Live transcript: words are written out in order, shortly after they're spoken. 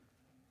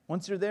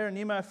Once you're there in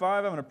Nehemiah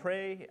 5, I'm going to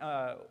pray.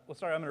 I'm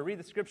going to read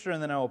the scripture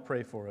and then I will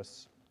pray for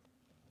us.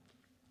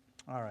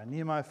 All right,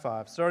 Nehemiah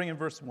 5, starting in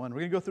verse 1. We're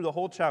going to go through the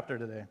whole chapter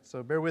today,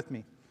 so bear with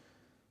me.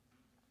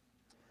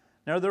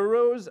 Now there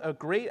arose a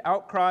great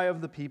outcry of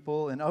the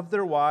people and of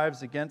their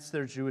wives against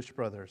their Jewish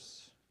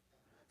brothers.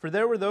 For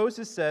there were those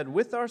who said,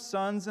 "With our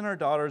sons and our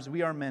daughters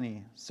we are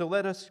many, so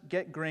let us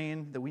get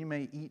grain that we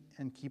may eat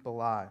and keep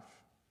alive."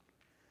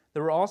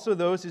 There were also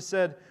those who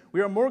said,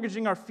 "We are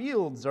mortgaging our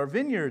fields, our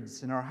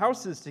vineyards, and our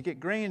houses to get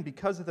grain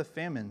because of the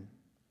famine."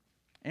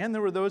 And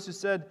there were those who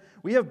said,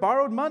 "We have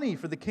borrowed money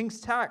for the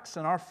king's tax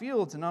on our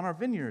fields and on our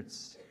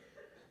vineyards.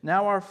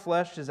 Now our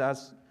flesh is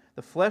as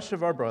the flesh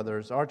of our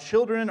brothers, our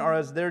children are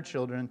as their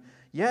children,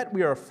 yet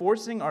we are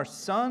forcing our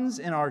sons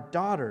and our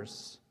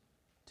daughters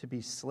to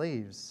be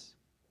slaves.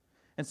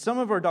 And some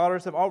of our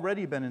daughters have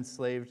already been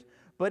enslaved,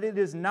 but it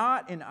is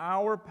not in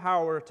our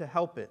power to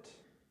help it.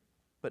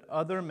 But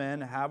other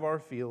men have our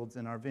fields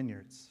and our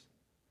vineyards."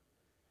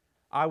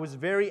 I was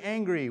very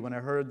angry when I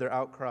heard their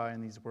outcry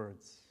in these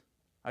words.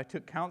 I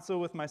took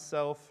counsel with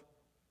myself,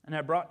 and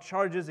I brought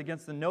charges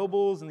against the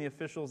nobles and the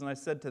officials, and I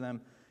said to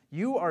them,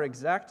 "You are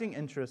exacting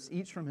interest,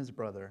 each from his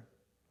brother."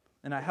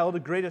 And I held a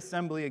great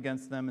assembly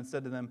against them and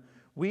said to them,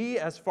 "We,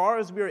 as far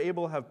as we are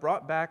able, have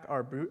brought back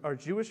our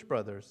Jewish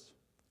brothers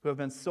who have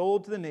been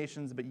sold to the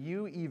nations, but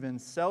you even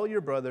sell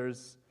your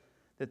brothers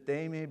that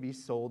they may be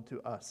sold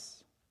to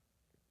us."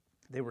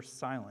 They were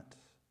silent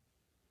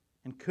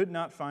and could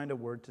not find a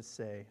word to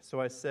say.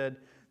 So I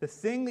said, "The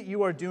thing that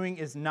you are doing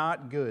is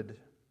not good.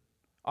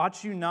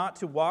 Ought you not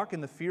to walk in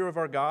the fear of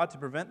our God to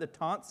prevent the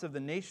taunts of the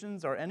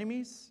nations, our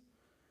enemies?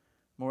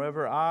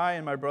 Moreover, I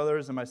and my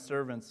brothers and my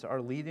servants are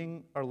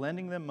lending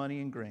them money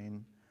and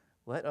grain.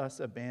 Let us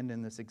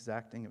abandon this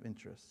exacting of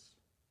interest.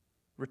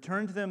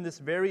 Return to them this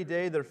very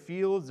day their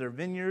fields, their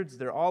vineyards,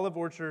 their olive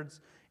orchards,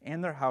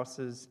 and their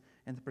houses,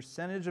 and the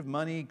percentage of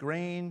money,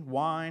 grain,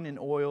 wine, and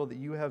oil that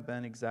you have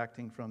been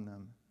exacting from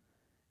them."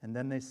 And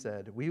then they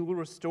said, "We will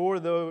restore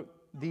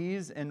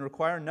these and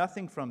require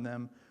nothing from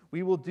them.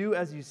 We will do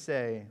as you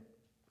say."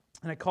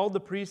 And I called the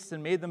priests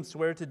and made them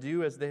swear to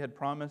do as they had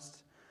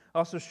promised. I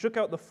also shook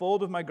out the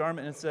fold of my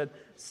garment and said,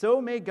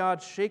 "So may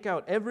God shake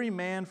out every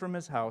man from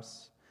his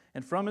house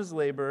and from his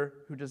labor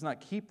who does not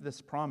keep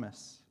this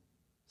promise.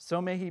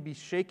 So may he be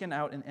shaken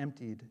out and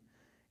emptied."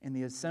 And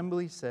the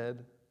assembly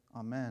said,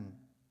 "Amen,"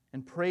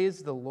 and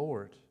praised the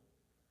Lord.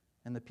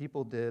 And the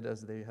people did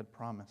as they had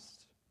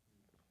promised.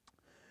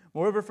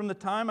 Moreover, from the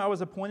time I was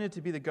appointed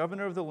to be the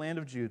governor of the land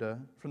of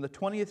Judah, from the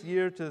 20th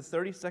year to the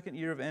 32nd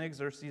year of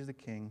Artaxerxes the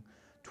king,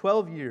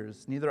 12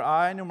 years, neither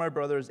I nor my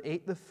brothers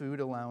ate the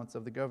food allowance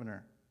of the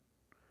governor.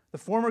 The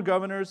former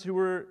governors who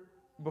were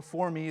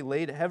before me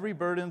laid heavy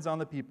burdens on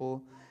the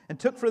people and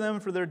took for them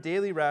for their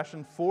daily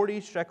ration 40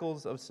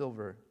 shekels of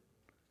silver.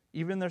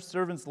 Even their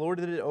servants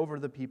lorded it over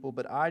the people,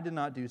 but I did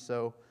not do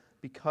so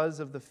because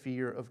of the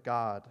fear of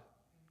God.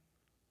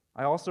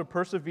 I also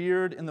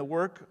persevered in the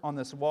work on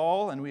this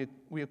wall, and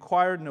we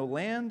acquired no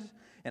land,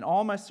 and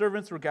all my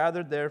servants were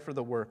gathered there for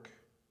the work.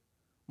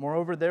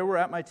 Moreover, there were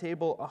at my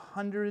table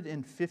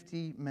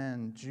 150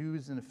 men,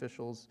 Jews and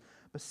officials,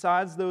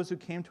 besides those who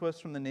came to us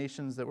from the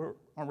nations that were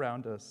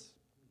around us.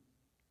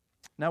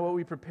 Now what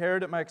we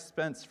prepared at my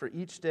expense for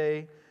each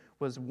day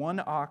was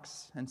 1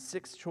 ox and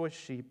 6 choice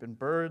sheep and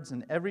birds,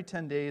 and every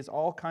 10 days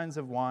all kinds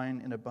of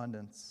wine in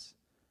abundance.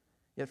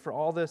 Yet for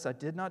all this I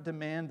did not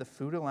demand the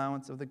food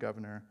allowance of the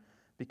governor,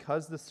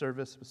 because the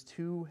service was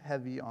too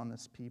heavy on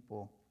this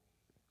people.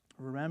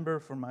 Remember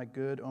for my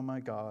good, O my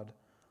God,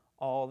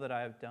 all that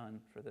I have done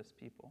for this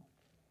people.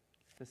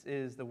 This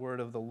is the word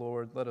of the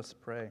Lord. Let us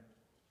pray.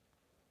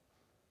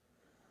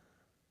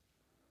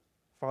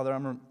 Father,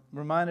 I'm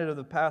reminded of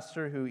the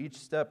pastor who each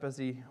step as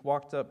he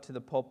walked up to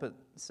the pulpit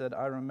said,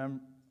 I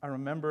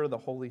remember the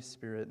Holy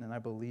Spirit and I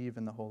believe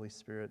in the Holy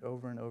Spirit.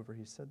 Over and over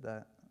he said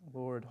that.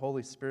 Lord,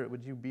 Holy Spirit,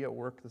 would you be at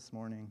work this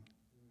morning?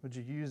 Would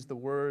you use the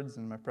words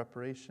in my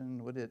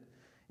preparation? Would it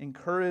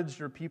encourage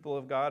your people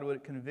of God? Would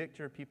it convict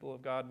your people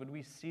of God? Would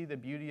we see the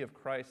beauty of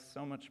Christ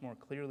so much more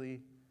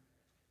clearly?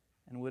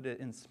 And would it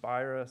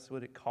inspire us?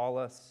 Would it call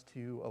us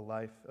to a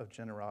life of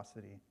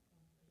generosity?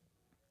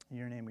 In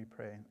your name we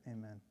pray.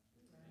 Amen.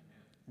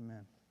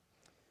 Amen.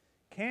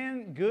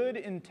 Can good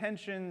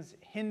intentions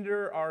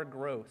hinder our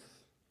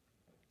growth?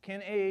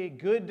 Can a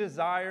good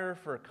desire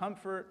for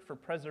comfort, for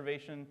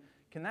preservation,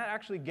 can that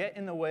actually get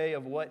in the way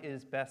of what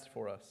is best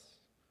for us?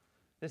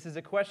 This is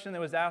a question that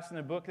was asked in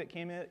a book that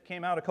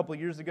came out a couple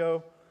years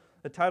ago.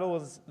 The title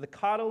was The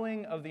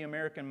Coddling of the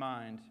American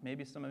Mind.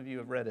 Maybe some of you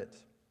have read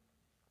it.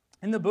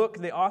 In the book,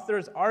 the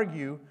authors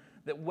argue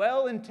that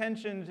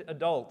well-intentioned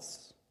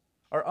adults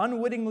are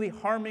unwittingly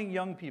harming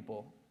young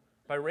people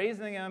by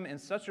raising them in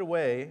such a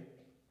way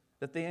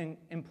that they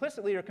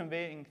implicitly are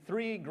conveying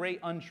 3 great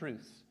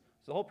untruths.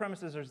 So the whole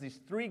premise is there's these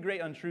 3 great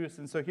untruths,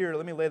 and so here,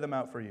 let me lay them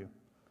out for you.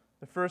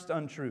 The first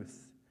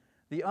untruth,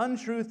 the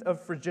untruth of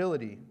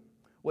fragility.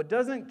 What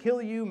doesn't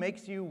kill you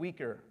makes you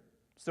weaker.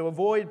 So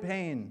avoid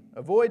pain,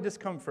 avoid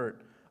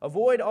discomfort,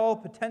 avoid all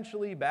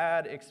potentially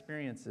bad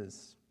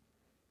experiences.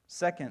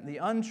 Second, the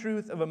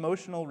untruth of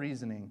emotional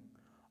reasoning.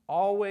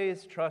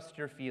 Always trust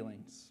your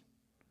feelings.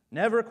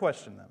 Never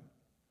question them.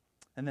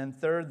 And then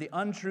third, the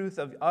untruth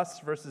of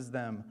us versus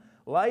them.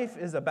 Life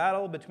is a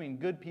battle between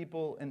good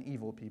people and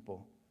evil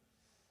people.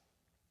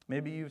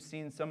 Maybe you've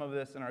seen some of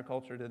this in our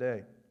culture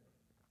today.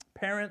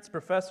 Parents,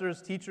 professors,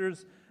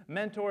 teachers,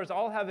 mentors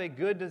all have a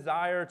good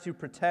desire to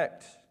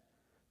protect,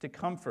 to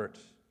comfort.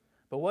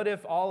 But what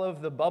if all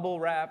of the bubble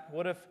wrap,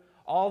 what if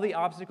all the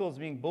obstacles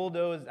being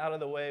bulldozed out of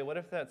the way, what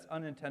if that's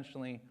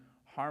unintentionally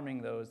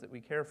harming those that we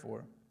care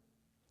for?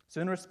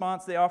 So in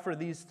response, they offer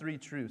these three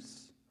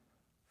truths.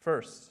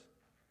 First,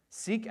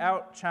 seek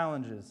out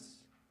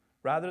challenges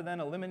rather than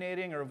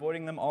eliminating or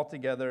avoiding them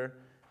altogether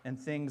and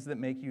things that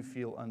make you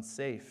feel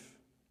unsafe.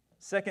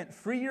 Second,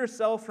 free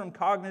yourself from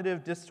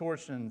cognitive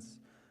distortions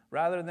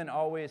rather than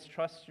always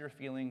trust your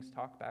feelings,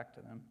 talk back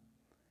to them.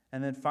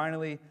 And then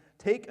finally,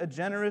 take a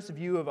generous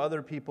view of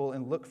other people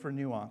and look for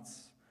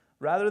nuance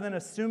rather than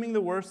assuming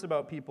the worst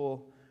about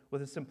people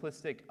with a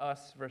simplistic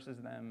us versus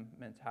them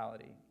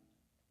mentality.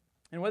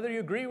 And whether you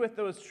agree with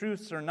those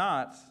truths or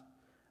not,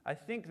 I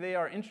think they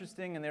are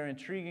interesting and they're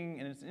intriguing,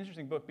 and it's an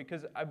interesting book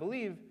because I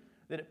believe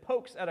that it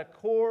pokes at a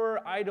core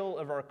idol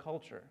of our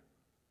culture,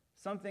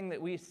 something that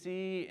we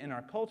see in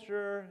our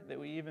culture, that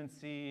we even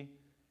see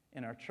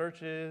in our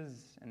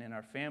churches and in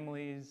our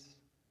families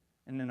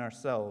and in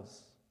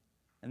ourselves.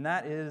 And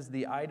that is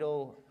the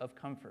idol of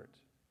comfort.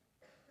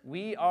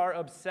 We are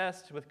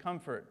obsessed with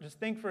comfort. Just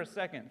think for a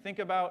second. Think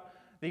about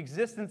the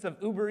existence of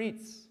Uber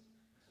Eats,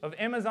 of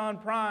Amazon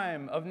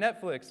Prime, of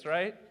Netflix,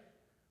 right?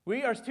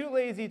 We are too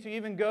lazy to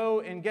even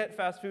go and get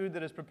fast food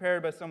that is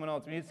prepared by someone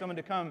else. We need someone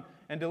to come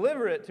and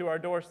deliver it to our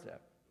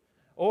doorstep.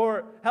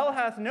 Or hell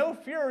hath no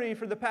fury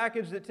for the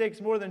package that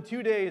takes more than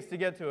 2 days to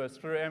get to us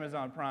through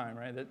Amazon Prime,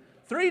 right?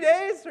 3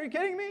 days? Are you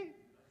kidding me?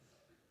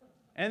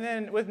 And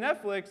then with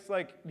Netflix,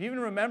 do you even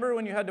remember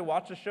when you had to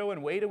watch a show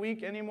and wait a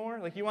week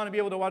anymore? You want to be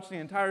able to watch the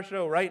entire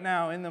show right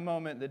now, in the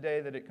moment, the day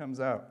that it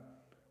comes out.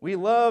 We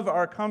love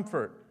our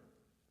comfort.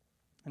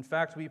 In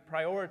fact, we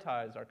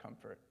prioritize our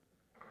comfort.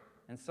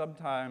 And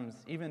sometimes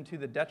even to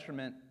the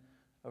detriment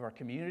of our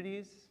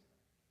communities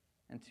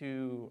and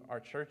to our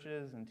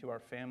churches and to our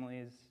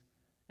families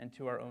and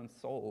to our own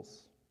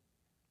souls.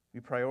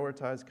 We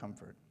prioritize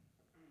comfort.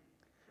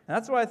 And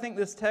that's why I think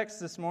this text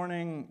this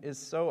morning is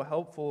so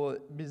helpful,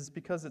 is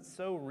because it's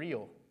so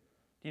real.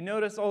 Do you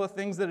notice all the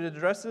things that it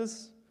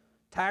addresses?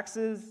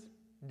 Taxes,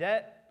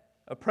 debt,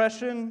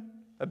 oppression,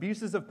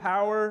 abuses of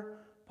power,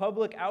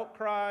 public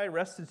outcry,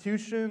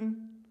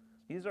 restitution.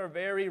 These are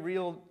very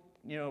real,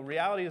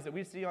 realities that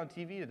we see on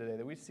TV today,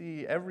 that we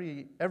see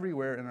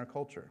everywhere in our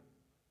culture.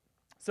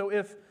 So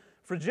if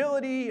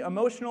fragility,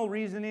 emotional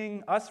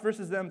reasoning, us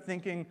versus them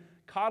thinking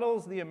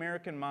coddles the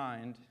American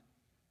mind,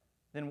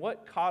 then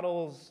what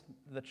coddles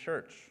the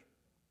church?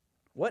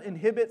 What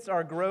inhibits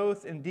our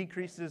growth and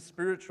decreases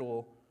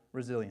spiritual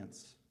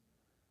resilience?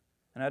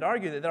 And I'd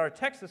argue that our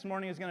text this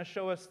morning is going to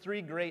show us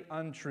three great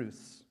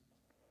untruths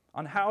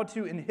on how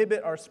to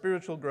inhibit our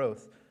spiritual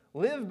growth.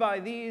 Live by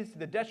these to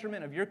the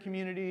detriment of your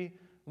community.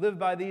 Live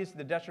by these to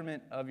the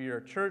detriment of your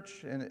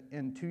church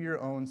and to your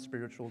own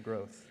spiritual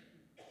growth.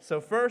 So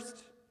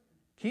first,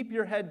 keep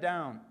your head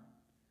down.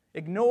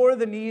 Ignore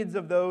the needs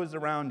of those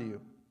around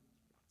you.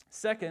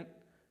 Second,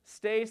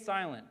 stay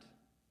silent.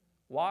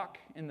 Walk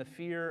in the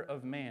fear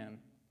of man.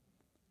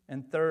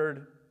 And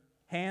third,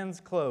 hands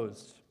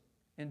closed.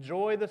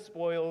 Enjoy the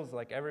spoils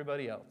like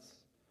everybody else.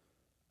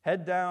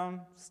 Head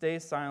down, stay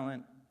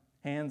silent,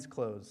 hands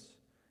closed.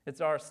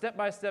 It's our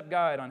step-by-step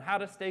guide on how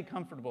to stay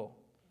comfortable,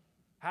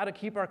 how to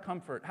keep our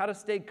comfort, how to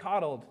stay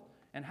coddled,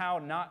 and how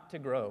not to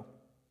grow.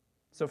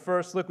 So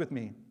first, look with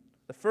me.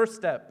 The first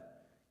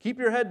step, keep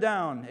your head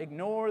down.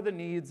 Ignore the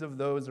needs of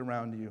those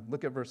around you.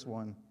 Look at verse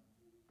 1.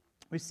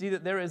 We see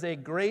that there is a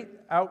great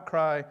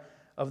outcry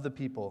of the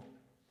people.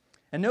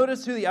 And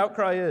notice who the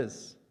outcry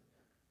is.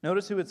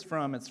 Notice who it's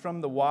from. It's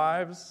from the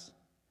wives,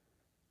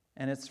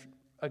 and it's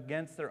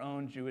against their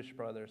own Jewish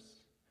brothers.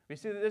 We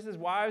see that this is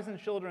wives and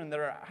children that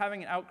are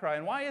having an outcry.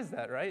 And why is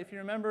that, right? If you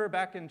remember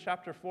back in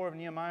chapter 4 of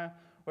Nehemiah,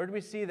 where did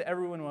we see that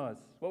everyone was?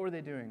 What were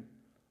they doing?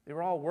 They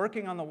were all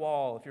working on the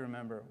wall, if you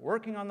remember.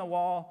 Working on the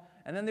wall,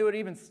 and then they would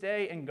even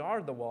stay and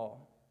guard the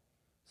wall.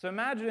 So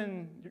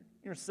imagine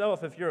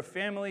yourself if you're a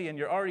family and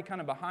you're already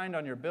kind of behind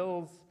on your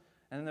bills,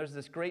 and then there's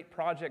this great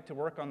project to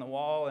work on the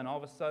wall, and all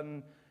of a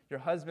sudden your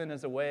husband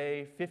is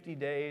away 50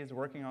 days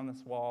working on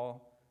this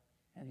wall,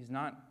 and he's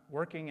not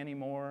working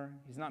anymore.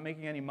 He's not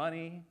making any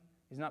money.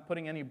 He's not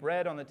putting any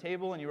bread on the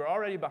table, and you were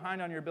already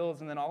behind on your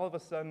bills, and then all of a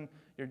sudden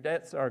your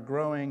debts are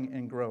growing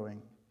and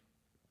growing.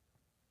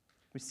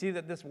 We see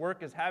that this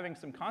work is having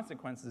some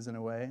consequences in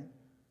a way,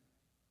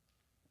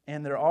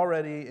 and they're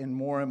already in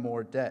more and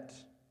more debt.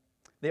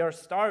 They are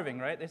starving,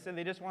 right? They said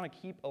they just want to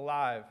keep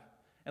alive.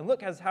 And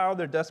look as how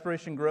their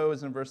desperation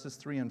grows in verses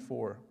 3 and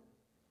 4.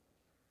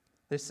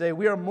 They say,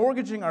 we are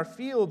mortgaging our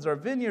fields, our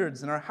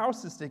vineyards, and our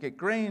houses to get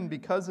grain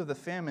because of the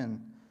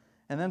famine.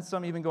 And then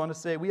some even go on to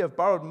say, we have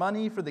borrowed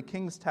money for the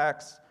king's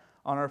tax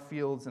on our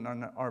fields and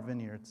on our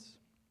vineyards.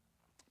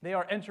 They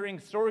are entering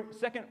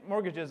second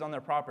mortgages on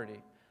their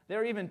property.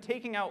 They're even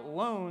taking out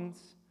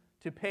loans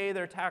to pay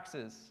their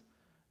taxes.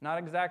 Not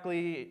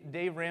exactly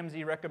Dave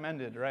Ramsey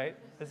recommended, right?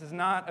 This is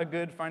not a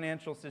good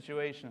financial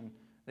situation.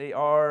 They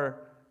are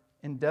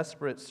in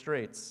desperate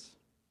straits.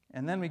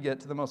 And then we get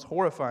to the most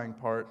horrifying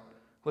part.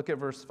 Look at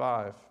verse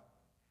 5.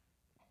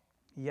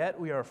 Yet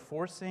we are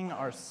forcing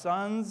our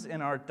sons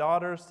and our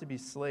daughters to be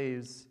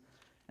slaves,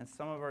 and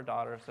some of our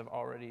daughters have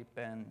already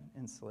been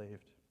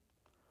enslaved.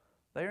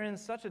 They are in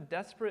such a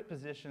desperate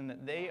position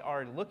that they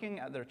are looking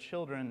at their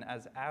children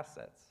as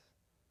assets.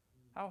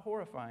 How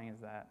horrifying is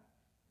that?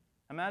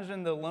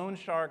 Imagine the loan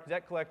shark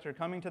debt collector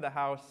coming to the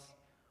house,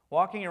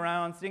 walking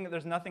around, seeing that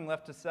there's nothing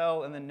left to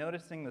sell, and then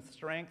noticing the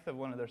strength of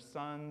one of their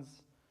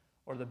sons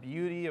or the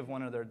beauty of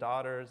one of their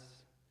daughters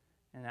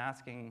and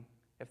asking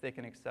if they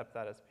can accept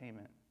that as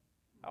payment.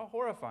 How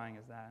horrifying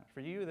is that? For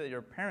you, that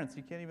your parents,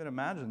 you can't even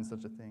imagine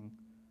such a thing.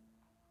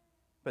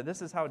 But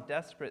this is how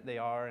desperate they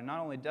are, and not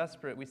only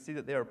desperate, we see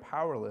that they are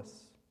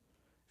powerless.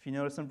 If you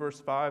notice in verse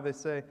 5, they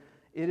say,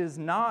 "It is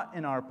not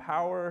in our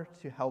power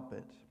to help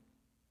it."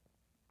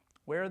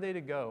 Where are they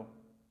to go?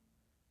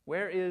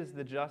 Where is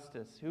the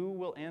justice? Who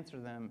will answer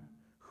them?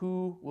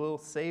 Who will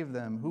save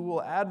them? Who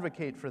will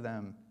advocate for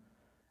them?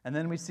 And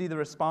then we see the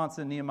response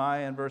in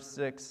Nehemiah in verse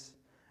 6.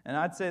 And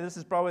I'd say this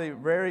is probably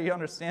very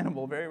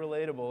understandable, very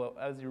relatable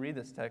as you read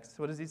this text.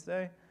 What does he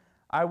say?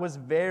 "I was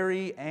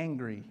very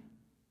angry."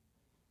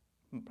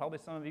 Probably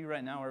some of you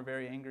right now are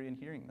very angry in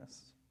hearing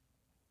this.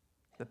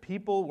 The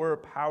people were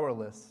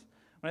powerless.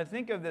 When I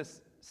think of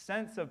this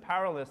sense of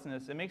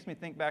powerlessness, it makes me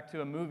think back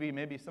to a movie,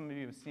 maybe some of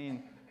you have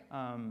seen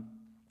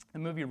the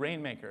movie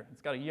Rainmaker.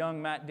 It's got a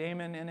young Matt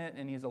Damon in it,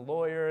 and he's a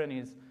lawyer, and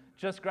he's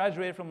just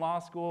graduated from law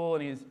school,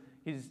 and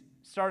he's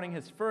starting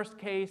his first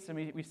case,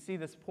 and we see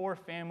this poor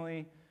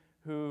family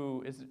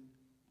who is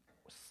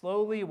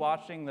slowly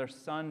watching their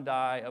son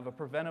die of a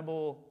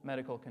preventable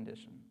medical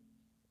condition.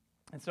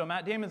 And so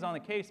Matt Damon's on the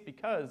case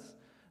because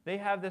they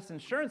have this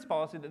insurance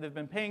policy that they've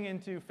been paying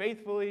into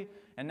faithfully,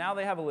 and now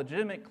they have a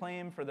legitimate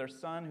claim for their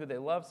son who they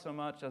love so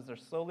much as they're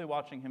slowly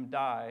watching him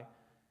die,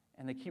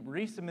 and they keep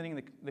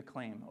resubmitting the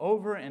claim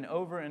over and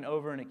over and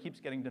over, and it keeps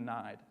getting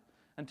denied.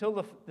 Until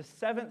the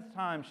seventh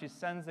time she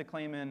sends the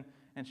claim in,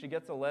 and she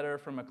gets a letter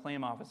from a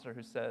claim officer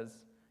who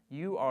says,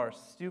 "You are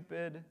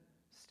stupid,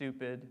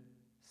 stupid,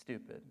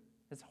 stupid."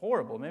 It's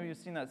horrible. Maybe you've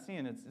seen that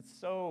scene.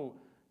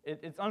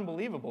 It's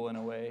unbelievable in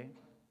a way.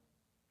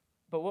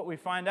 But what we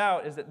find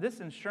out is that this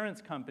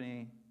insurance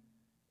company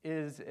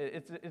it's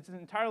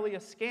entirely a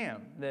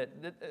scam.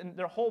 That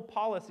their whole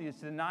policy is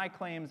to deny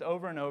claims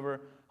over and over,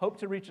 hope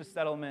to reach a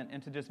settlement,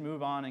 and to just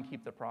move on and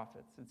keep the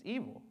profits. It's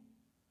evil.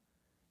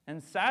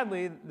 And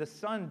sadly, the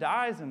son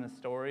dies in the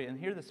story, and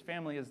here this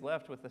family is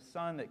left with a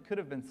son that could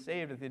have been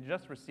saved if they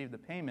just received the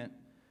payment.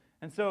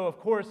 And so, of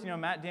course,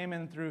 Matt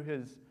Damon, through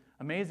his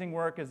amazing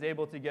work, is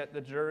able to get the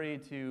jury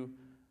to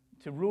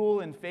rule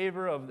in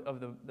favor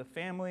of the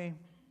family.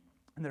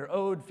 And they're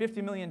owed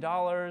 $50 million.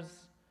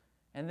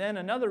 And then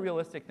another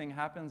realistic thing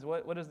happens.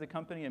 What does the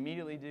company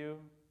immediately do?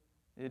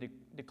 They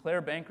declare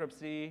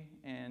bankruptcy,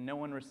 and no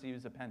one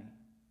receives a penny.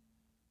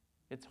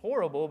 It's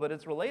horrible, but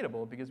it's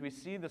relatable because we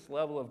see this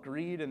level of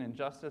greed and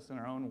injustice in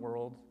our own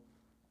world.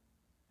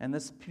 And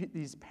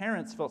these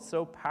parents felt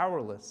so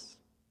powerless.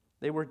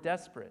 They were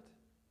desperate.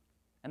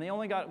 And they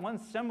only got one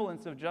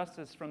semblance of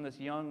justice from this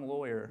young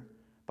lawyer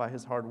by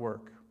his hard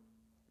work.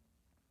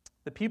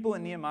 The people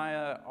in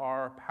Nehemiah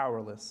are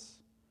powerless.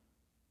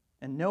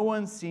 And no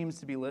one seems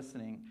to be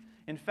listening.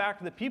 In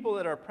fact, the people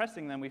that are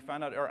oppressing them, we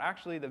found out, are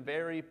actually the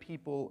very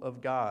people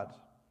of God,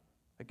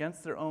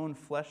 against their own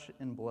flesh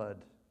and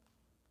blood.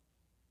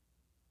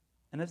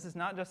 And this is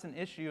not just an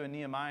issue in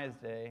Nehemiah's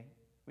day.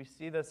 We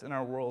see this in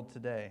our world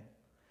today.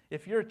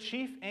 If your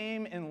chief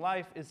aim in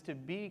life is to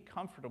be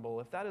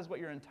comfortable, if that is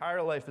what your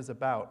entire life is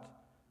about,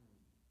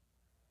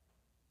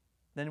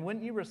 then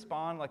wouldn't you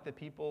respond like the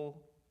people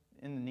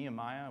in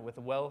Nehemiah with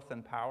wealth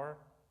and power?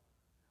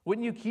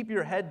 Wouldn't you keep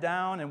your head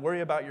down and worry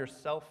about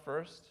yourself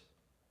first?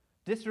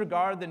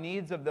 Disregard the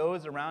needs of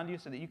those around you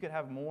so that you could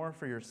have more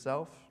for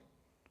yourself?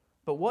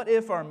 But what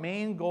if our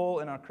main goal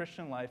in our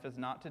Christian life is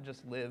not to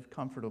just live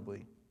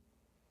comfortably?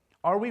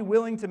 Are we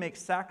willing to make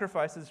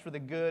sacrifices for the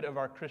good of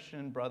our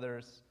Christian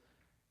brothers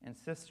and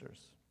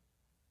sisters?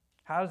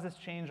 How does this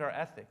change our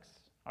ethics,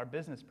 our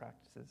business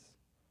practices?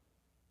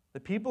 The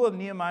people of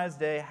Nehemiah's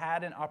day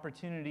had an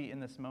opportunity in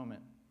this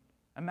moment.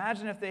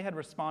 Imagine if they had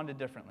responded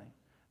differently.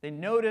 They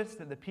noticed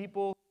that the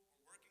people were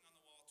working on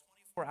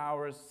the wall 24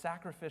 hours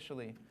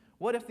sacrificially.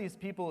 What if these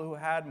people who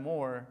had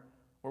more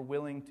were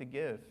willing to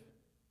give?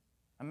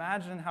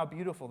 Imagine how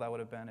beautiful that would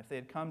have been if they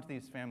had come to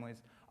these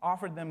families,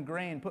 offered them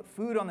grain, put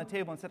food on the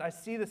table, and said, "I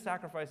see the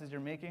sacrifices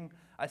you're making.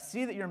 I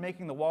see that you're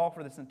making the wall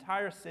for this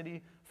entire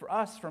city. For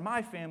us, for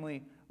my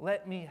family,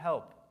 let me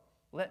help.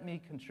 Let me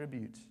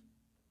contribute."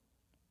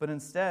 But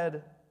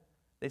instead,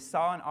 they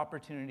saw an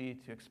opportunity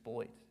to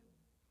exploit.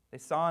 They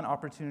saw an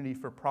opportunity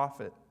for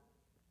profit.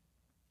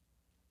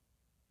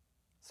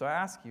 So I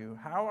ask you,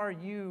 how are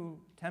you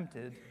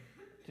tempted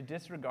to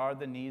disregard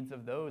the needs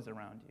of those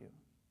around you?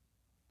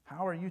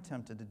 How are you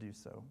tempted to do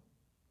so?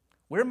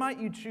 Where might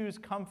you choose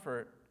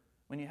comfort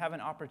when you have an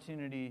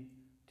opportunity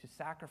to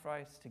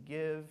sacrifice, to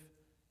give,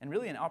 and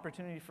really an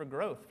opportunity for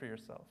growth for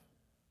yourself?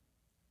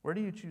 Where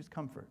do you choose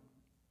comfort?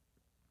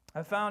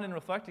 I found in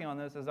reflecting on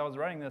this as I was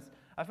writing this,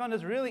 I found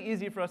it's really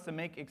easy for us to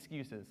make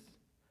excuses.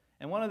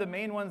 And one of the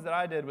main ones that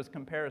I did was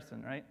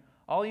comparison, right?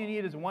 All you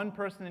need is one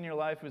person in your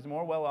life who's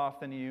more well off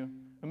than you,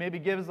 who maybe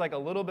gives like a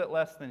little bit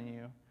less than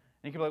you. And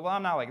you can be like, well,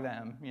 I'm not like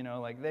them.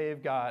 Like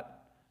they've got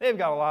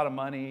a lot of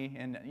money,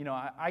 and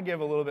I give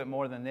a little bit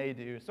more than they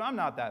do, so I'm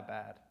not that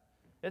bad.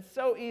 It's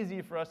so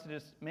easy for us to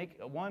just make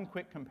one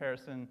quick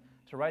comparison,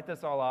 to write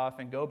this all off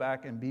and go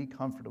back and be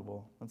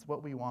comfortable. That's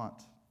what we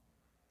want.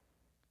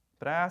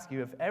 But I ask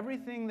you, if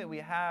everything that we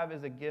have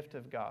is a gift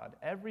of God,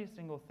 every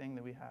single thing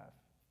that we have,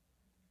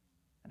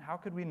 and how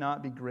could we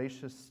not be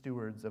gracious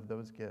stewards of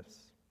those gifts?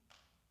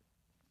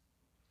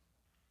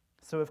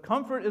 So if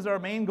comfort is our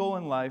main goal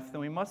in life, then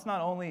we must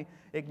not only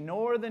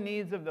ignore the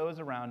needs of those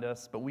around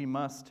us, but we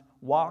must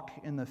walk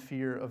in the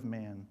fear of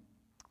man.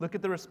 Look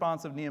at the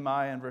response of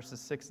Nehemiah in verses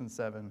 6 and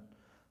 7.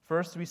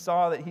 First, we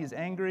saw that he's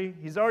angry.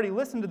 He's already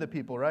listened to the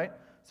people, right?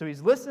 So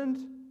he's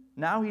listened.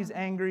 Now he's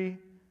angry.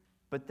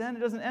 But then it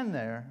doesn't end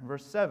there.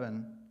 Verse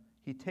 7,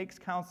 he takes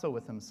counsel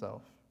with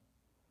himself.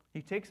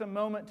 He takes a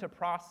moment to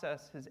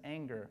process his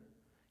anger.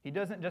 He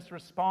doesn't just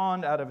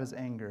respond out of his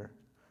anger.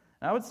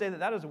 And I would say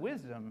that is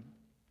wisdom,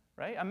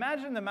 right?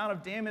 Imagine the amount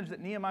of damage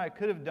that Nehemiah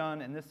could have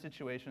done in this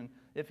situation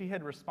if he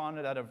had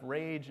responded out of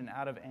rage and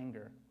out of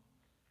anger.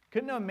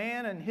 Couldn't a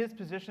man in his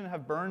position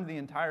have burned the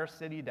entire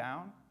city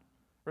down?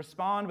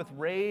 Respond with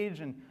rage,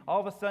 and all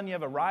of a sudden you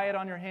have a riot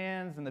on your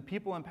hands, and the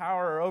people in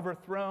power are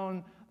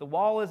overthrown, the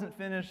wall isn't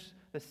finished,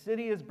 the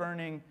city is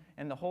burning,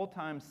 and the whole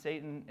time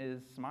Satan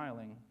is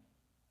smiling.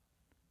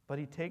 But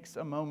he takes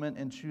a moment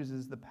and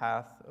chooses the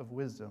path of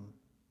wisdom.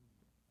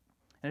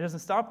 And it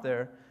doesn't stop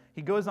there.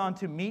 He goes on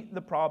to meet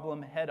the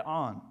problem head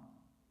on.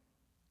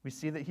 We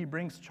see that he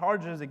brings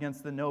charges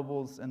against the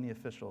nobles and the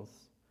officials.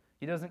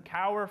 He doesn't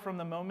cower from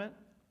the moment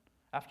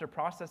after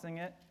processing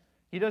it.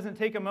 He doesn't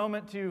take a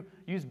moment to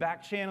use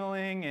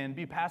back-channeling and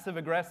be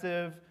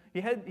passive-aggressive.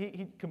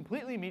 He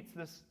completely meets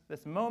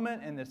this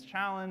moment and this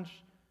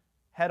challenge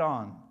head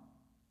on.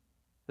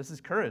 This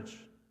is courage.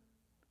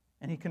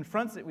 And he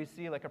confronts it, we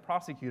see, like a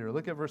prosecutor.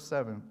 Look at verse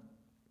 7.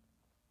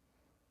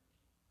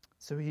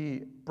 So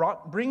he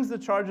brings the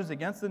charges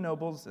against the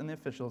nobles and the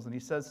officials, and he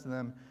says to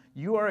them,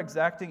 "You are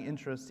exacting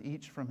interest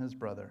each from his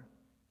brother."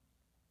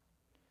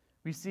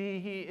 We see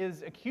he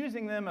is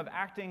accusing them of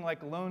acting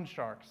like loan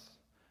sharks,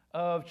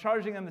 of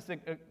charging them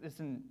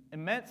this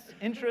immense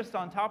interest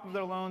on top of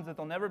their loans that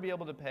they'll never be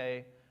able to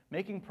pay,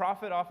 making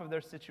profit off of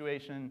their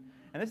situation.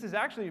 And this is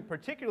actually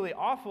particularly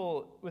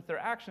awful with their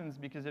actions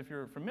because if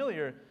you're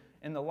familiar,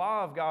 in the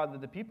law of God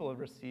that the people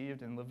have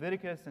received in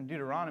Leviticus and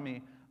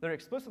Deuteronomy, they're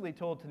explicitly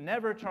told to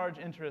never charge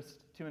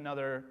interest to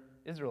another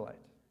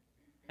Israelite.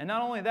 And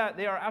not only that,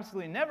 they are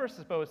absolutely never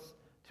supposed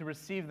to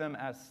receive them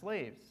as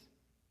slaves,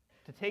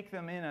 to take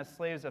them in as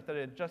slaves if they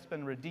had just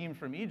been redeemed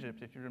from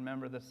Egypt, if you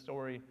remember the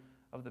story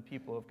of the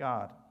people of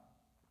God.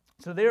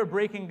 So they are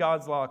breaking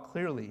God's law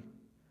clearly.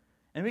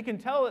 And we can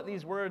tell that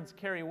these words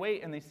carry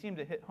weight and they seem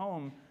to hit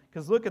home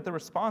because look at the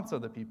response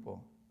of the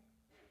people.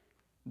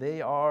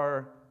 They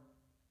are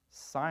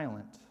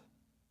silent.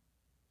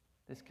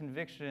 This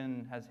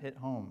conviction has hit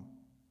home.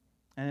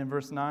 And in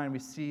verse 9, we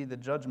see the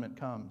judgment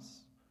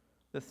comes.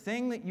 The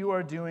thing that you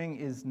are doing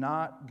is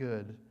not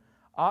good.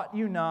 Ought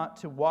you not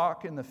to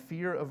walk in the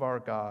fear of our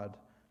God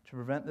to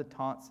prevent the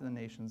taunts of the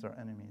nations, our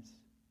enemies?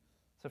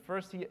 So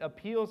first he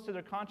appeals to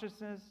their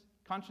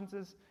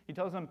consciences. He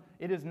tells them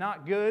it is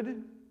not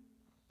good.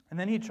 And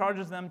then he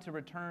charges them to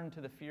return to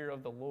the fear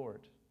of the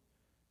Lord.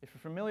 If you're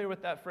familiar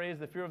with that phrase,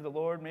 the fear of the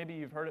Lord, maybe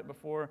you've heard it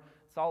before.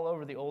 It's all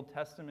over the Old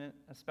Testament,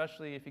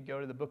 especially if you go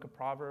to the book of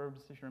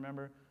Proverbs, if you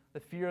remember. The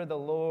fear of the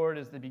Lord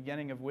is the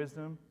beginning of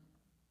wisdom.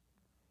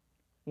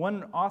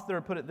 One author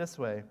put it this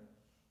way: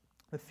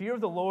 the fear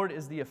of the Lord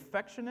is the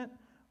affectionate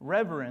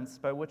reverence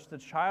by which the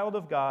child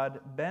of God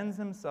bends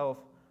himself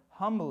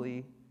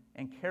humbly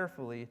and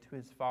carefully to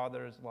his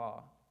Father's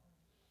law.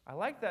 I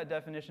like that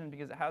definition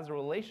because it has a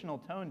relational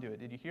tone to it.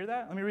 Did you hear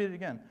that? Let me read it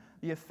again.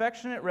 The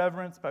affectionate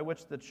reverence by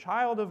which the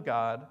child of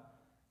God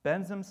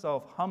bends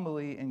himself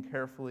humbly and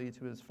carefully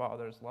to his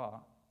Father's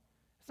law.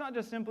 It's not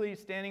just simply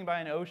standing by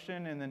an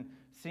ocean and then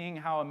seeing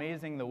how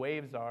amazing the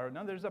waves are.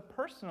 No, there's a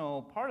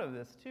personal part of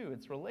this too.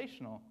 It's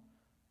relational.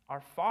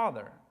 Our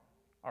Father,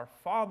 our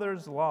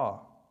Father's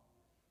law.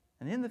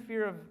 And in the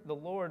fear of the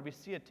Lord, we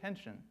see a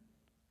tension.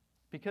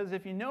 Because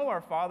if you know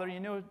our Father, you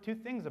know two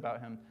things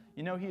about him.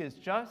 You know he is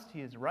just,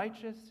 he is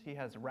righteous, he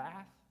has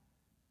wrath,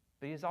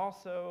 but he's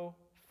also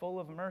full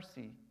of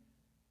mercy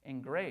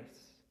and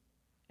grace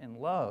and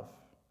love.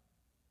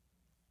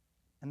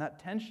 And that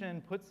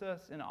tension puts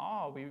us in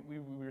awe. We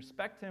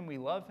respect him, we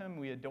love him,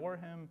 we adore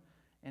him,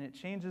 and it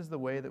changes the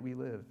way that we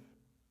live.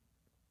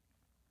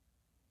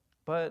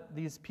 But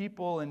these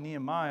people in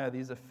Nehemiah,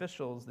 these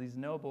officials, these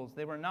nobles,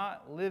 they were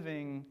not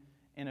living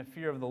in a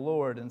fear of the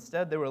Lord.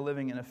 Instead, they were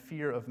living in a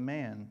fear of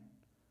man.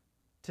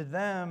 To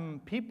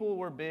them, people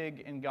were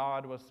big and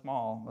God was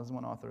small, as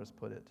one author has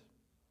put it.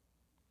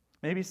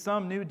 Maybe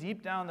some knew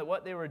deep down that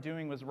what they were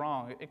doing was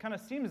wrong. It kind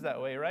of seems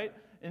that way, right?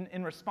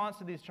 In response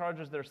to these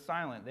charges, they're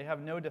silent. They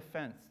have no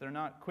defense. They're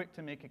not quick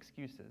to make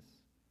excuses.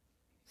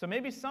 So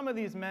maybe some of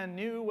these men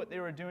knew what they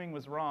were doing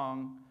was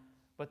wrong,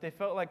 but they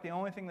felt like the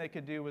only thing they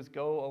could do was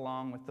go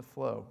along with the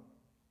flow.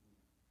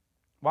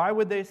 Why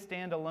would they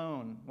stand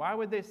alone? Why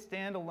would they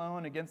stand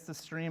alone against the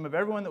stream of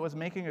everyone that was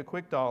making a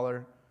quick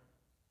dollar?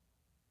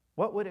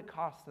 What would it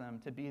cost them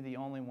to be the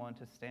only one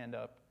to stand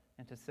up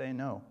and to say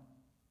no?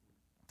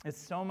 It's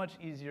so much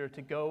easier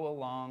to go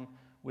along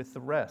with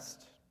the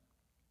rest.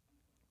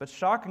 But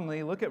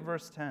shockingly, look at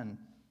verse 10.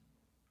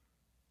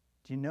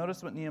 Do you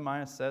notice what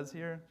Nehemiah says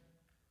here?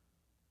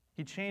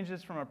 He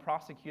changes from a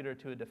prosecutor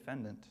to a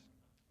defendant.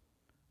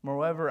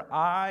 Moreover,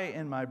 I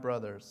and my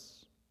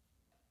brothers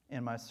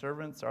and my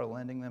servants are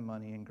lending them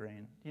money and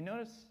grain. Do you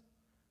notice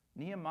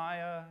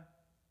Nehemiah,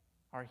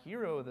 our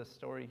hero of this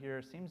story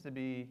here, seems to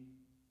be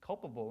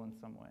culpable in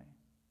some way.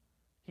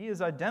 He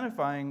is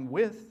identifying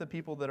with the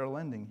people that are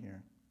lending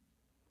here.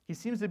 He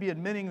seems to be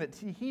admitting that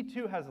he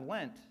too has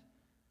lent,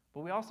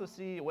 but we also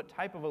see what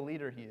type of a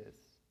leader he is.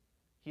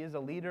 He is a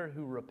leader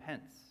who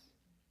repents.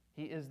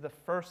 He is the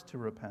first to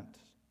repent.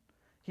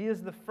 He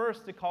is the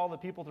first to call the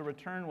people to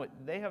return what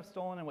they have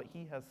stolen and what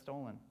he has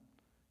stolen.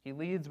 He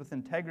leads with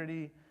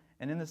integrity,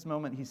 and in this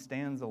moment he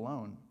stands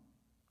alone.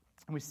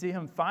 And we see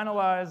him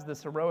finalize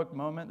this heroic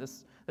moment,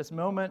 this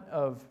moment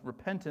of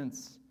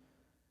repentance,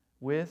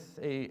 with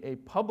a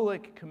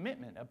public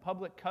commitment, a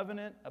public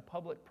covenant, a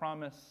public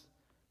promise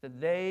that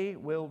they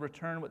will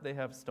return what they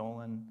have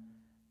stolen.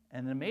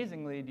 And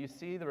amazingly, do you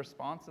see the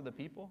response of the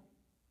people?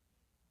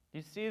 Do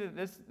you see that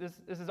this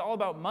is all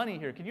about money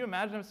here? Can you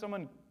imagine if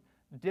someone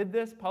did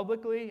this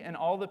publicly and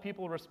all the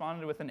people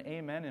responded with an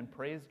amen and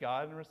praised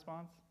God in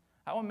response?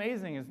 How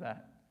amazing is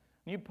that?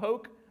 You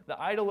poke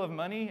the idol of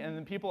money and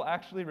then people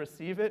actually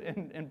receive it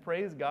and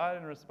praise God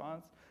in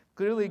response.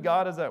 Clearly,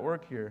 God is at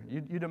work here.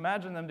 You'd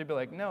imagine them to be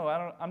like, no,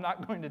 I'm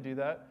not going to do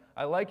that.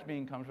 I like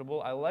being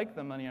comfortable. I like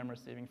the money I'm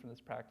receiving from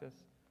this practice.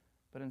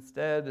 But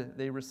instead,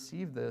 they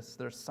receive this.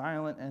 They're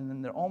silent, and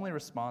then their only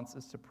response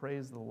is to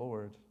praise the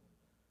Lord.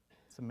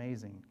 It's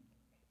amazing.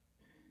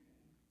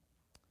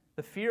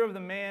 The fear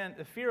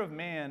of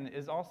man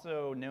is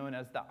also known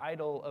as the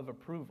idol of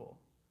approval.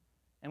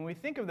 And when we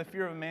think of the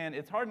fear of man,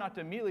 it's hard not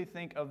to immediately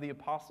think of the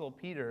Apostle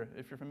Peter,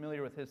 if you're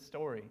familiar with his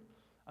story.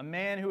 A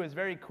man who is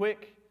very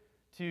quick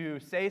to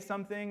say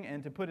something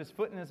and to put his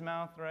foot in his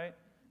mouth, right?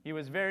 He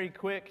was very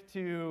quick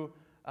to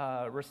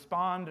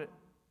respond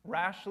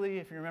rashly.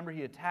 If you remember,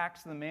 he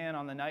attacks the man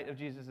on the night of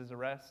Jesus'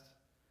 arrest.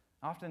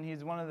 Often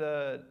he's one of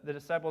the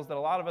disciples that a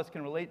lot of us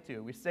can relate to.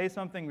 We say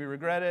something, we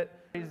regret it.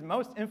 His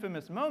most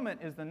infamous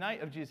moment is the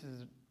night of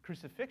Jesus'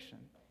 crucifixion,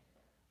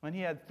 when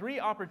he had 3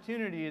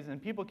 opportunities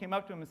and people came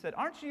up to him and said,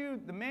 "Aren't you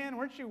the man?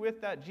 Weren't you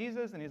with that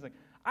Jesus?" And he's like,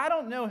 "I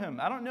don't know him.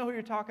 I don't know who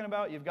you're talking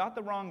about. You've got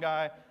the wrong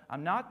guy.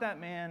 I'm not that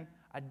man.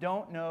 I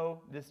don't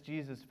know this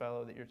Jesus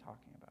fellow that you're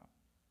talking about."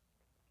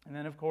 And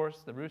then, of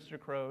course, the rooster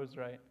crows,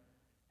 right?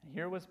 And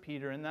here was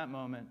Peter in that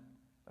moment,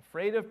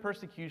 afraid of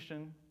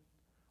persecution,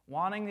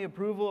 wanting the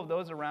approval of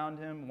those around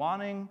him,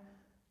 wanting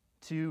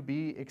to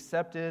be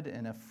accepted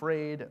and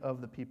afraid of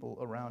the people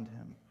around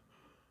him.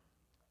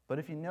 But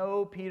if you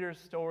know Peter's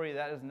story,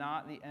 that is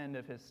not the end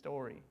of his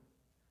story.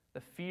 The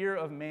fear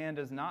of man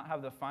does not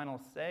have the final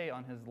say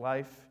on his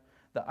life.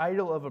 The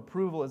idol of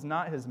approval is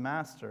not his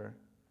master,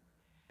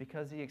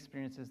 because he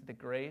experiences the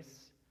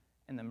grace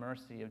and the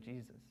mercy of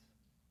Jesus.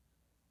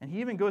 And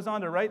he even goes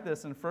on to write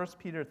this in 1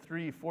 Peter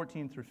 3,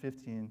 14 through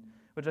 15,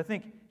 which I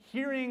think,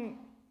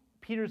 hearing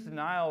Peter's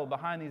denial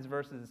behind these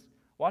verses,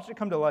 watch it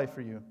come to life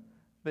for you.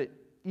 But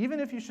even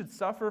if you should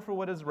suffer for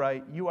what is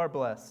right, you are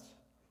blessed.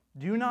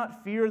 Do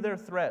not fear their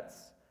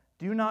threats.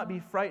 Do not be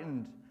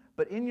frightened,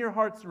 but in your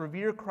hearts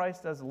revere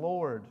Christ as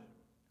Lord.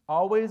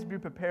 Always be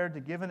prepared to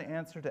give an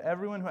answer to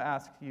everyone who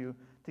asks you,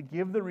 to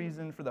give the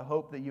reason for the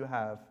hope that you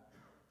have.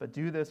 But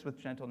do this with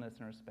gentleness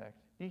and respect.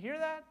 Do you hear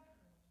that?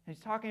 He's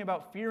talking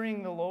about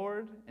fearing the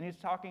Lord, and he's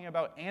talking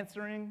about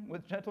answering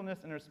with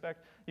gentleness and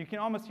respect. You can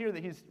almost hear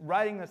that he's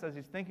writing this as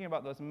he's thinking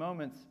about those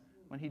moments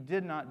when he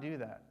did not do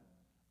that.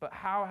 But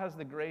how has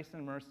the grace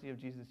and mercy of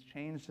Jesus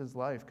changed his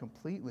life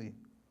completely?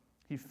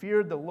 He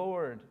feared the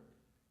Lord.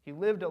 He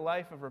lived a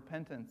life of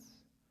repentance,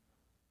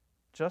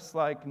 just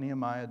like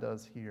Nehemiah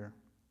does here.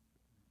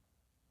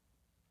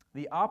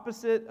 The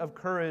opposite of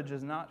courage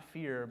is not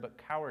fear, but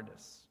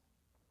cowardice.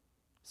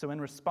 So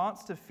in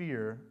response to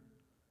fear,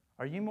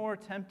 are you more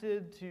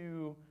tempted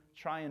to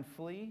try and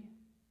flee,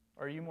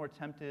 or are you more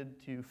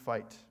tempted to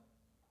fight?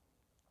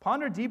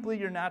 Ponder deeply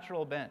your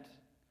natural bent.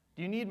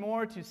 Do you need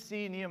more to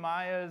see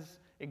Nehemiah's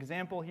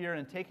example here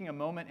and taking a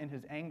moment in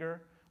his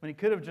anger, when he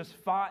could have just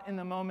fought in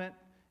the moment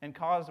and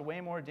caused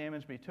way more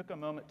damage, but he took a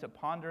moment to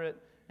ponder it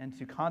and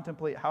to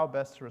contemplate how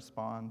best to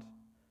respond?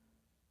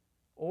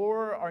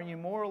 Or are you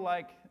more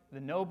like the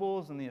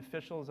nobles and the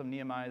officials of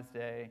Nehemiah's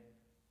day,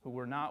 who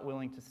were not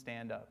willing to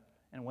stand up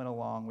and went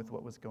along with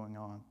what was going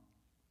on?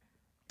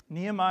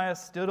 Nehemiah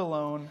stood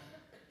alone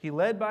He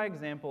led by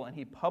example, and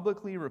he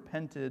publicly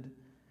repented,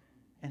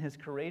 and his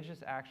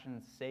courageous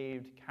actions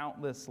saved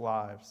countless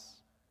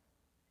lives.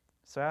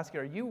 So I ask you,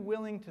 are you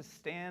willing to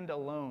stand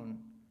alone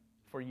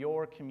for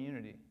your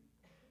community?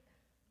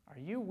 Are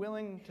you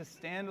willing to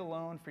stand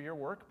alone for your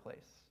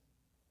workplace,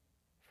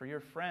 for your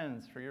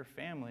friends, for your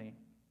family,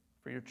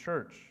 for your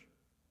church?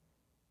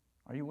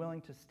 Are you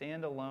willing to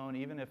stand alone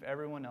even if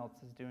everyone else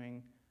is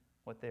doing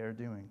what they are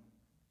doing?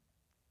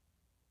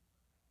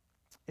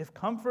 If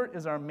comfort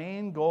is our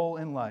main goal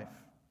in life,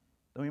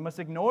 then we must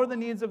ignore the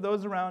needs of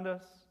those around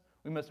us.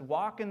 We must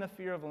walk in the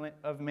fear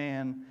of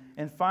man.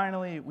 And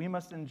finally, we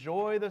must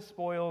enjoy the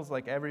spoils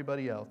like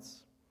everybody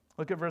else.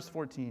 Look at verse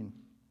 14.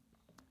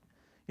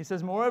 He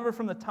says, "Moreover,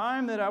 from the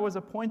time that I was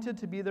appointed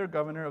to be their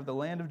governor of the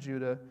land of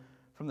Judah,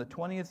 from the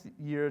 20th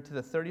year to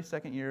the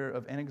 32nd year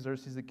of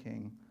Artaxerxes the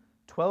king,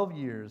 12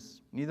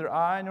 years, neither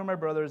I nor my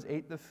brothers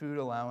ate the food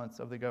allowance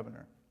of the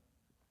governor."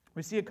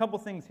 We see a couple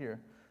things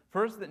here.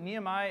 First, that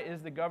Nehemiah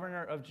is the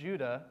governor of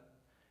Judah.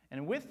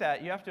 And with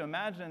that, you have to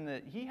imagine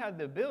that he had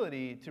the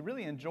ability to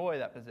really enjoy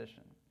that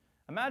position.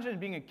 Imagine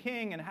being a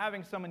king and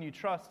having someone you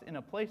trust in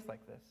a place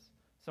like this.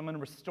 Someone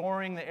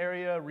restoring the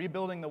area,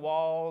 rebuilding the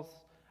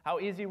walls. How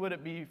easy would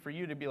it be for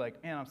you to be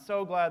like, man, I'm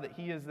so glad that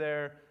he is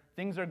there.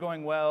 Things are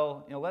going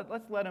well.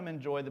 Let's let him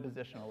enjoy the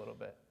position a little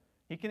bit.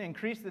 He can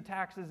increase the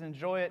taxes,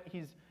 enjoy it.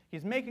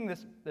 He's making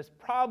this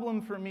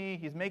problem for me.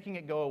 He's making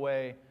it go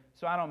away.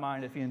 So I don't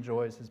mind if he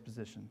enjoys his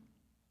position.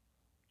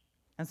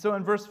 And so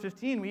in verse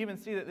 15, we even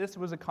see that this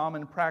was a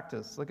common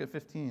practice. Look at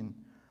 15.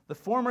 "The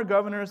former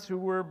governors who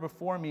were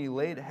before me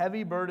laid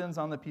heavy burdens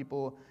on the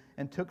people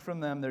and took from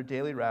them their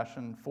daily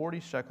ration,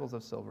 40 shekels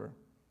of silver.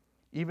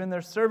 Even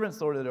their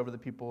servants lorded over the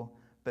people,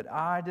 but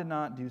I did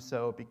not do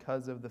so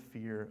because of the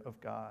fear of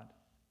God."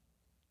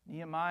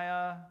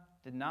 Nehemiah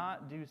did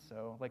not do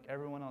so like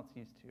everyone else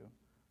used to,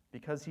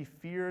 because he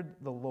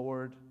feared the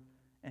Lord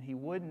and he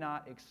would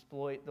not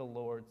exploit the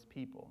Lord's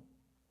people.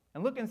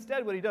 And look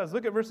instead what he does.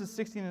 Look at verses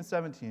 16 and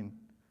 17.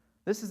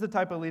 This is the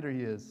type of leader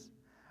he is.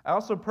 "I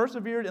also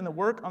persevered in the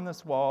work on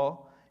this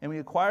wall, and we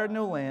acquired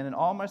no land, and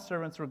all my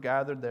servants were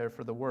gathered there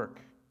for the work.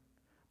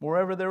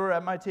 Moreover, there were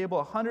at my table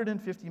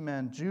 150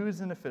 men, Jews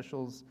and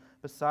officials,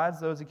 besides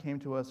those who came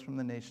to us from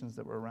the nations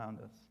that were around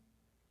us."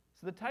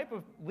 So the type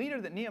of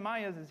leader that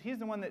Nehemiah is he's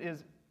the one that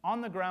is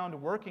on the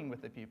ground working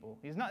with the people.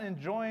 He's not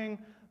enjoying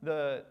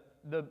the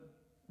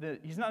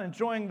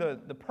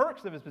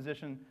perks of his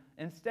position.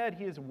 Instead,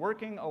 he is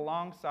working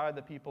alongside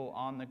the people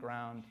on the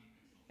ground.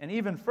 And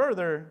even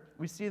further,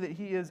 we see that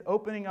he is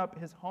opening up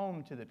his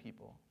home to the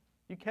people.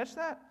 You catch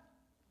that?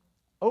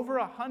 Over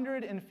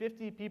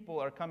 150 people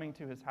are coming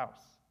to his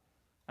house.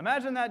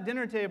 Imagine that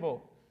dinner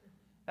table.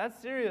 That's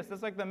serious.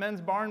 That's like the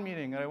men's barn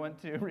meeting that I went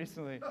to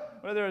recently,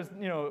 where there's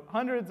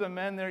hundreds of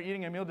men there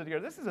eating a meal together.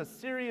 This is a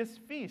serious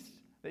feast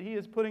that he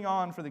is putting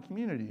on for the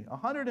community.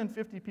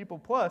 150 people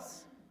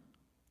plus.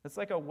 It's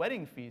like a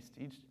wedding feast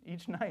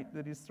each night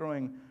that he's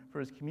throwing for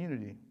his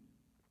community.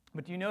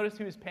 But do you notice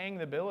who's paying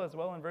the bill as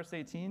well in verse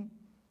 18?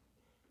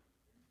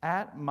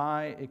 "At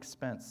my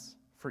expense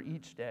for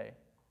each day."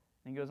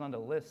 And he goes on to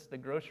list the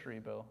grocery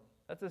bill.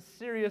 That's a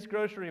serious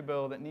grocery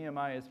bill that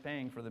Nehemiah is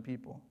paying for the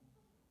people.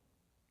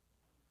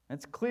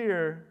 It's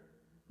clear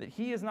that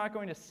he is not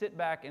going to sit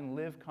back and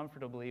live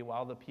comfortably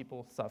while the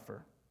people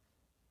suffer.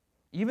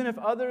 Even if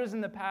others in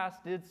the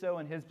past did so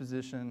in his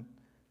position,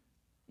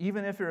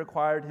 even if it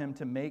required him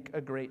to make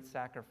a great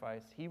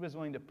sacrifice, he was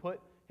willing to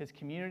put his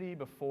community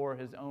before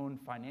his own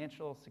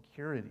financial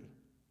security.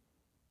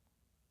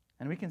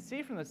 And we can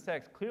see from this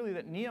text clearly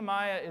that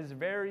Nehemiah is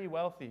very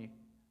wealthy.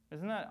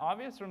 Isn't that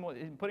obvious from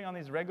putting on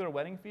these regular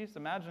wedding feasts?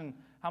 Imagine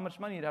how much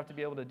money you'd have to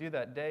be able to do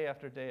that day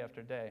after day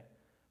after day.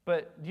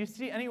 But do you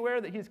see anywhere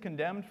that he's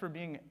condemned for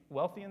being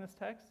wealthy in this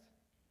text?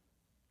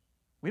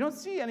 We don't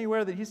see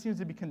anywhere that he seems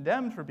to be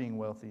condemned for being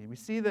wealthy. We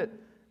see that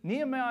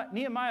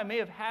Nehemiah may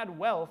have had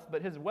wealth,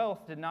 but his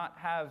wealth did not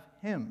have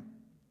him.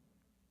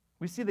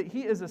 We see that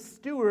he is a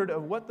steward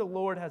of what the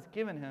Lord has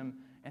given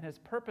him, and his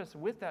purpose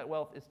with that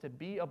wealth is to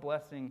be a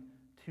blessing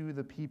to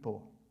the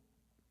people.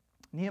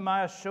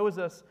 Nehemiah shows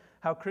us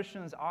how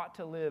Christians ought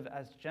to live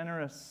as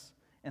generous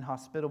and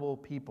hospitable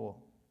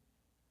people.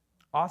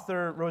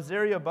 Author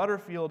Rosaria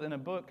Butterfield, in a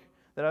book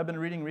that I've been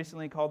reading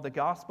recently called "The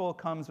Gospel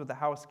Comes with the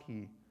House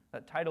Key,"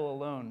 that title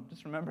alone,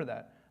 just remember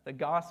that. The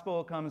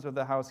gospel comes with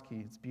the house key.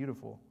 It's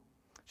beautiful.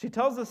 She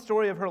tells the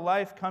story of her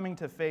life coming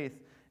to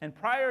faith. And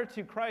prior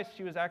to Christ,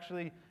 she was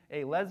actually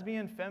a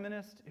lesbian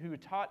feminist who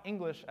taught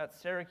English at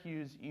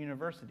Syracuse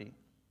University.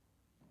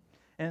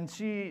 And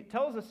she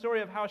tells the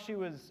story of how she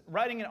was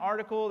writing an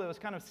article that was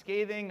kind of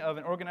scathing of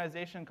an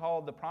organization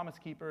called the Promise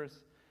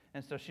Keepers.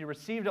 And so she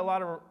received a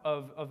lot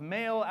of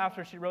mail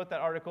after she wrote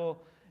that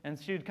article, and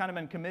she had kind of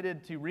been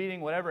committed to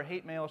reading whatever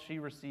hate mail she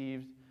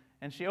received.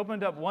 And she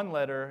opened up one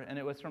letter, and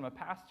it was from a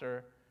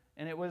pastor,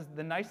 and it was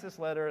the nicest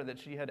letter that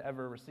she had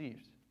ever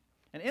received.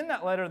 And in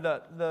that letter,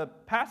 the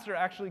pastor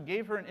actually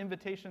gave her an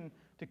invitation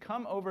to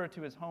come over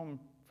to his home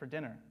for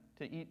dinner,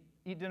 to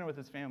eat dinner with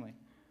his family.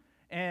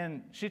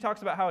 And she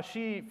talks about how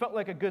she felt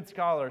like a good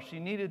scholar. She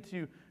needed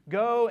to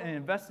go and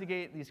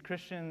investigate these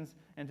Christians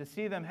and to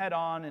see them head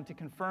on and to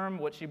confirm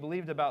what she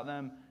believed about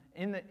them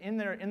in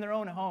their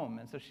own home.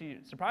 And so she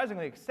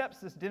surprisingly accepts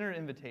this dinner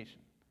invitation.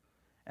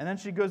 And then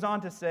she goes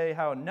on to say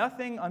how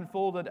nothing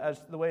unfolded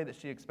as the way that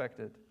she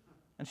expected.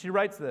 And she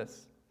writes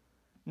this: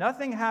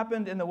 "Nothing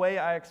happened in the way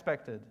I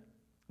expected,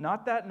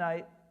 not that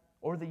night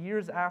or the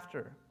years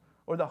after,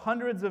 or the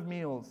hundreds of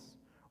meals,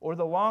 or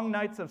the long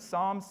nights of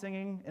psalm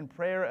singing and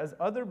prayer as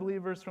other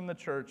believers from the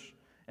church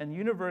and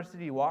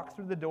university walked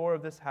through the door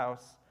of this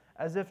house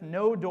as if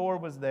no door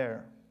was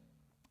there.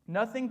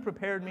 Nothing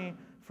prepared me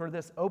for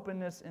this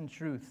openness and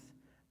truth.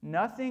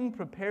 Nothing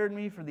prepared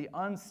me for the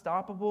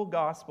unstoppable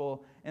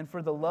gospel and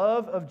for the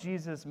love of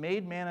Jesus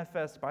made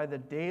manifest by the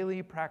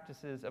daily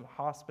practices of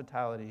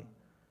hospitality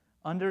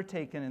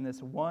undertaken in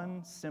this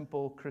one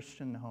simple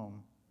Christian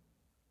home.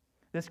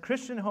 This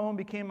Christian home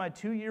became my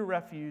 2-year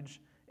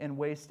refuge and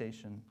way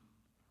station.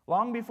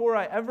 Long before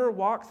I ever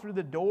walked through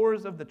the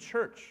doors of the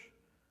church,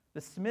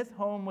 the Smith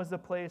home was the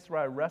place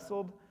where I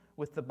wrestled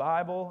with the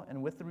Bible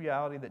and with the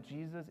reality that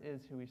Jesus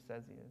is who he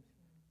says he is."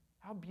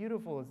 How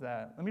beautiful is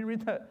that? Let me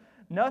read that.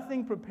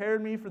 "Nothing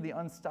prepared me for the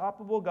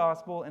unstoppable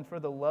gospel and for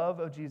the love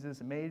of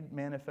Jesus made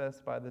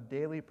manifest by the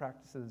daily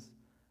practices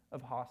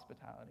of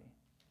hospitality."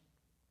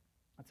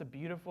 That's a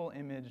beautiful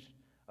image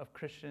of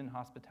Christian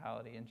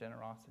hospitality and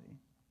generosity.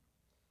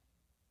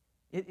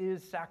 It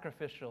is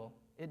sacrificial.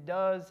 It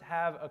does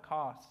have a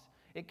cost.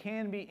 It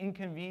can be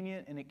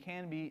inconvenient and it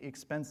can be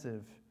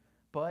expensive,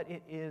 but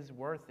it is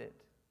worth it.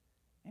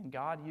 And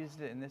God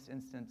used it in this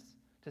instance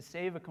to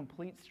save a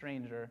complete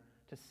stranger,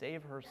 to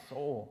save her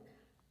soul.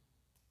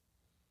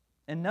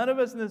 And none of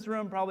us in this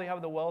room probably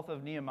have the wealth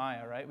of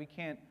Nehemiah, right? We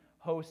can't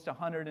host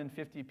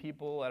 150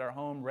 people at our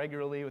home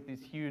regularly with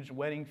these huge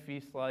wedding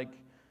feast-like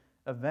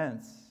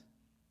events.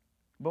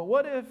 But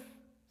what if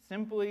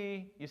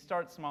simply you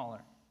start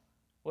smaller?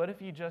 What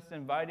if you just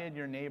invited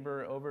your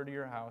neighbor over to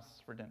your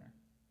house for dinner?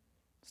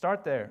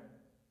 Start there.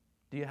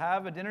 Do you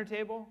have a dinner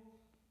table?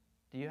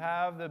 Do you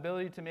have the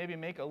ability to maybe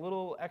make a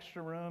little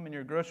extra room in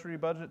your grocery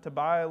budget to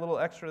buy a little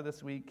extra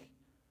this week?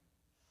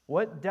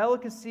 What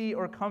delicacy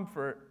or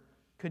comfort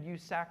could you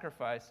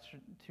sacrifice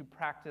to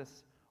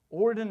practice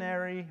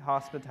ordinary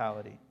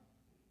hospitality?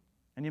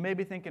 And you may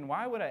be thinking,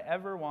 why would I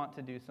ever want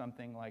to do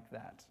something like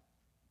that?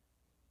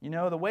 You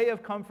know, the way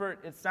of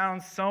comfort, it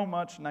sounds so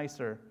much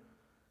nicer.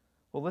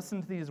 Well,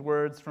 listen to these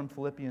words from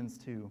Philippians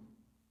 2.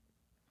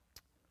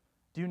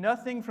 "Do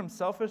nothing from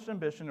selfish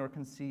ambition or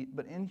conceit,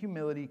 but in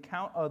humility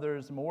count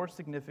others more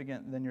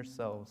significant than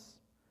yourselves.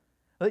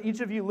 Let each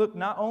of you look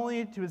not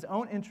only to his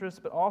own interests,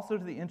 but also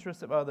to the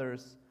interests of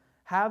others.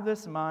 Have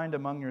this mind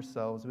among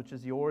yourselves, which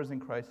is yours in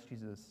Christ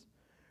Jesus,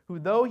 who,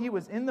 though he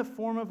was in the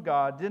form of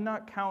God, did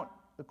not count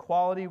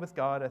equality with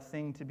God a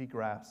thing to be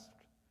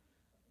grasped,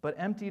 but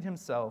emptied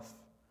himself,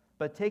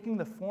 by taking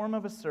the form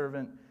of a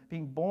servant,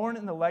 being born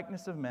in the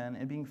likeness of men,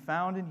 and being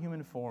found in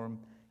human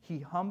form, he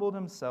humbled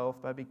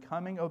himself by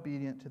becoming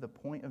obedient to the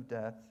point of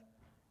death,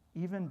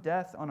 even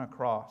death on a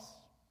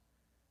cross.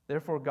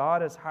 Therefore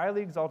God has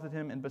highly exalted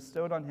him and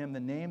bestowed on him the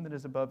name that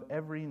is above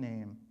every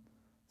name,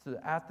 so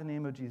that at the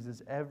name of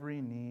Jesus every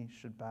knee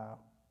should bow."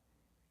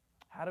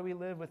 How do we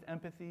live with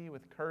empathy,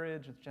 with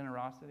courage, with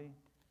generosity?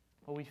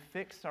 Well, we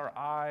fix our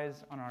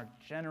eyes on our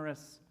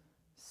generous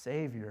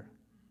Savior,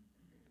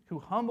 who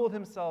humbled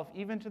himself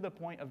even to the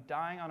point of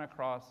dying on a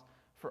cross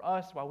for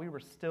us while we were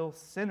still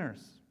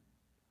sinners.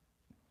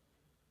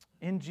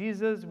 In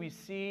Jesus, we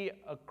see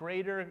a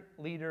greater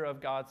leader of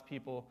God's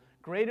people,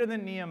 greater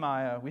than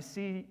Nehemiah. We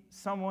see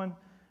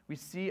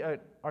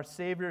our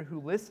Savior who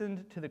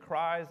listened to the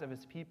cries of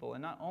his people.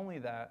 And not only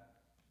that,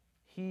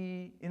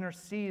 he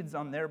intercedes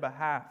on their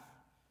behalf.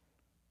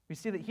 We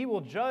see that he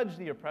will judge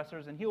the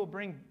oppressors and he will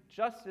bring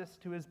justice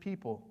to his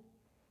people.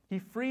 He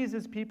frees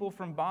his people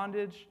from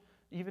bondage,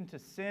 even to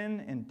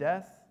sin and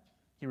death.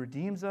 He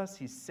redeems us.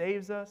 He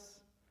saves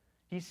us.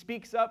 He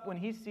speaks up when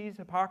he sees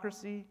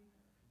hypocrisy.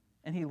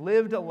 And he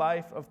lived a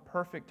life of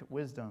perfect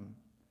wisdom.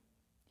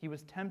 He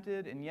was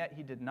tempted, and yet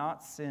he did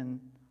not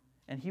sin.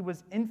 And he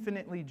was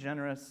infinitely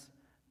generous,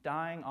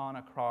 dying on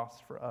a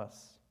cross for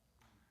us.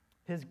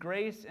 His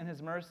grace and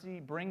his mercy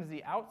brings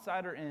the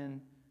outsider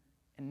in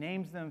and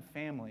names them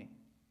family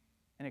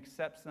and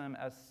accepts them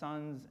as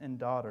sons and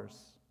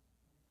daughters.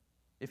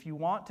 If you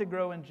want to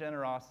grow in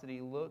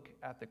generosity, look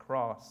at the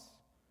cross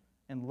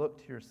and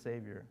look to your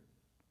Savior.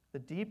 The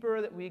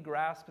deeper that we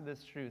grasp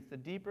this truth, the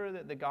deeper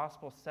that the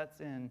gospel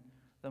sets in,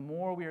 the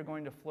more we are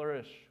going to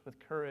flourish with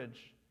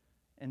courage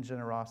and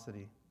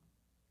generosity.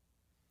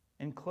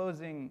 In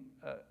closing,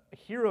 a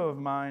hero of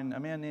mine, a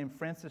man named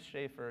Francis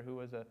Schaeffer, who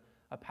was a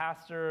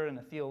pastor and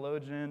a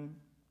theologian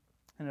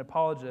and an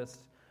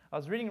apologist, I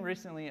was reading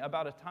recently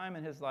about a time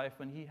in his life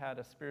when he had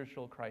a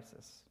spiritual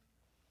crisis.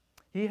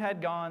 He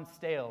had gone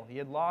stale. He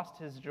had lost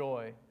his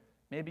joy.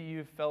 Maybe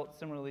you've felt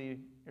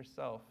similarly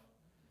yourself.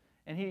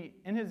 And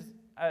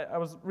I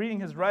was reading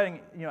his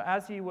writing,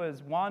 as he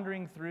was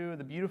wandering through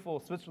the beautiful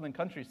Switzerland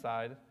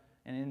countryside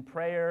and in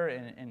prayer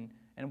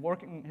and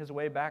working his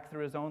way back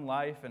through his own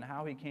life and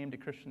how he came to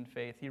Christian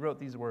faith, he wrote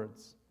these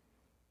words: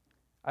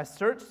 I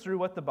searched through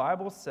what the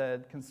Bible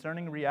said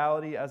concerning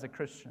reality as a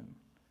Christian.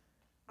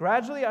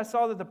 Gradually, I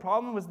saw that the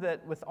problem was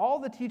that with all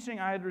the teaching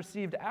I had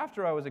received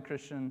after I was a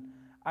Christian,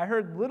 I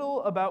heard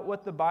little about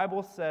what the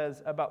Bible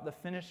says about the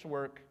finished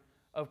work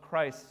of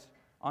Christ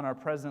on our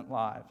present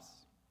lives.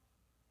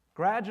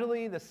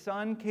 Gradually, the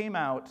sun came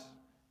out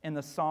and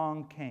the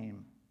song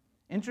came.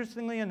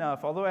 Interestingly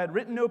enough, although I had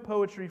written no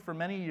poetry for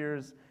many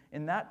years,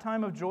 in that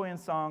time of joy and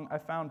song, I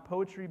found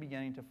poetry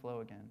beginning to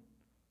flow again.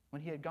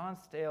 When he had gone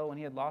stale, when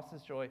he had lost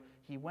his joy,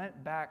 he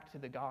went back to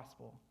the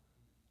gospel.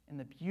 And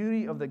the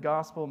beauty of the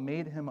gospel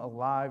made him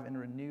alive and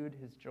renewed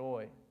his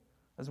joy.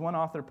 As one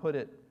author put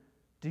it,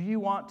 do you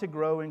want to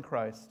grow in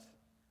Christ?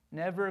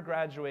 Never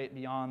graduate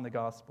beyond the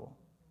gospel.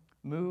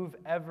 Move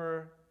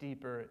ever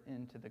deeper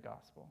into the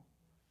gospel.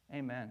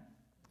 Amen.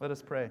 Let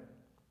us pray.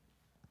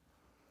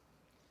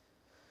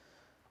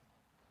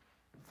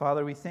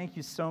 Father, we thank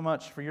you so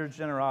much for your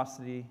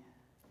generosity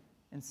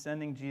in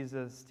sending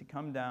Jesus to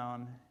come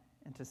down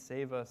and to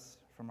save us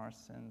from our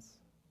sins.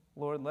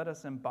 Lord, let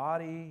us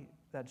embody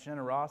that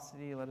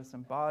generosity. Let us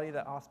embody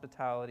that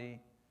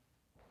hospitality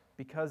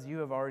because you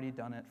have already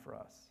done it for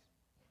us.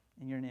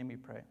 In your name we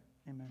pray.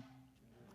 Amen.